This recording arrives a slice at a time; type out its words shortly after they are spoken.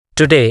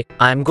Today,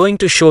 I am going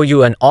to show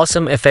you an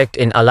awesome effect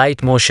in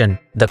Alight Motion,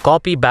 the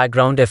copy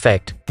background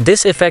effect.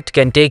 This effect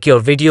can take your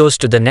videos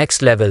to the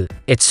next level.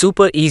 It's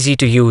super easy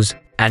to use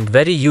and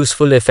very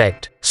useful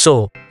effect.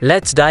 So,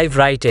 let's dive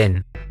right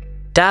in.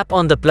 Tap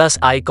on the plus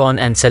icon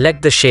and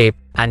select the shape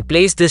and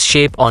place this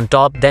shape on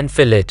top, then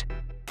fill it.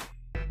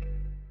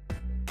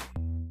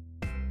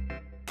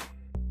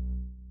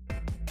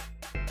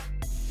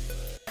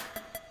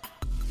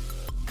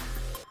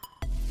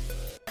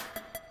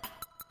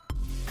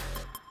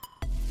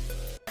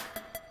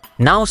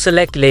 Now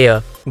select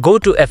layer, go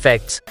to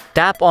effects,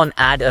 tap on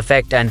add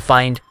effect and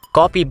find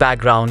copy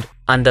background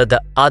under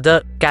the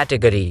other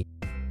category.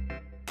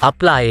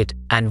 Apply it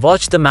and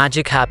watch the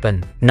magic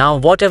happen. Now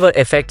whatever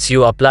effects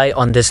you apply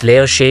on this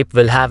layer shape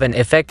will have an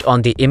effect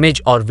on the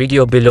image or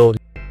video below.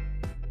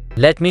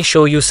 Let me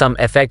show you some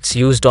effects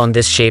used on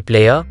this shape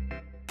layer.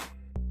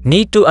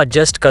 Need to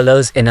adjust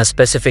colors in a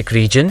specific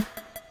region?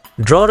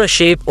 Draw a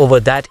shape over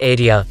that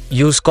area,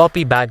 use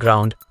copy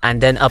background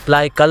and then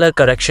apply color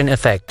correction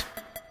effect.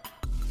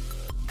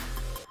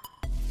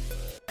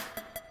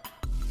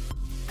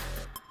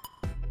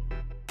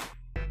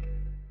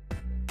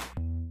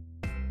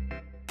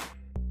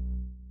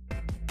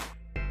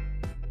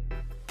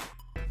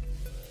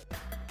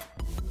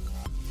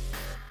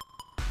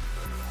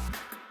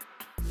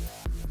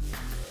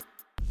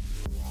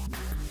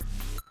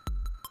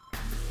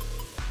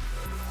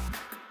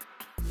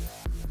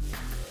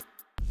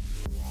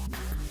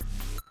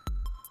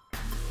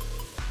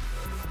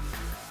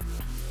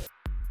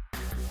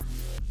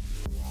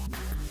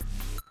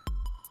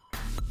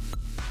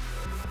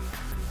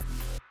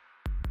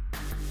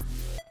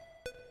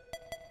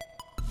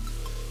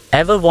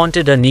 Ever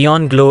wanted a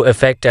neon glow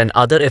effect and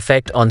other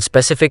effect on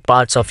specific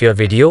parts of your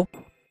video?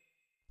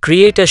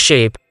 Create a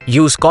shape,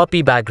 use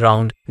copy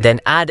background, then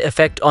add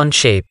effect on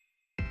shape.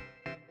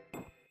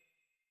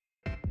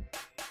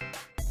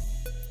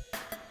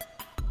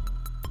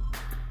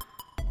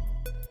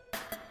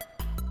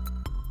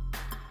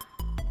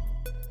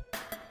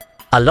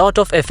 A lot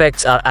of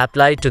effects are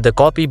applied to the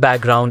copy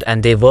background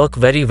and they work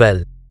very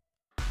well.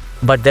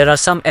 But there are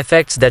some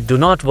effects that do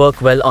not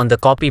work well on the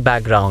copy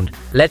background.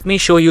 Let me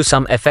show you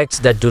some effects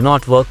that do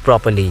not work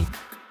properly.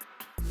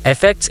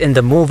 Effects in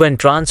the move and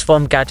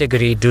transform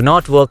category do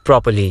not work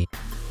properly.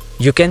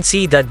 You can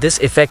see that this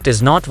effect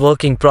is not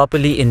working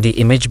properly in the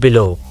image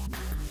below.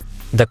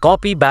 The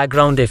copy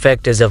background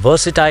effect is a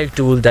versatile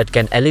tool that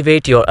can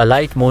elevate your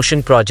Alight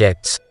Motion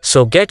projects.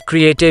 So get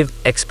creative,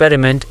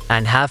 experiment,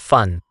 and have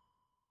fun.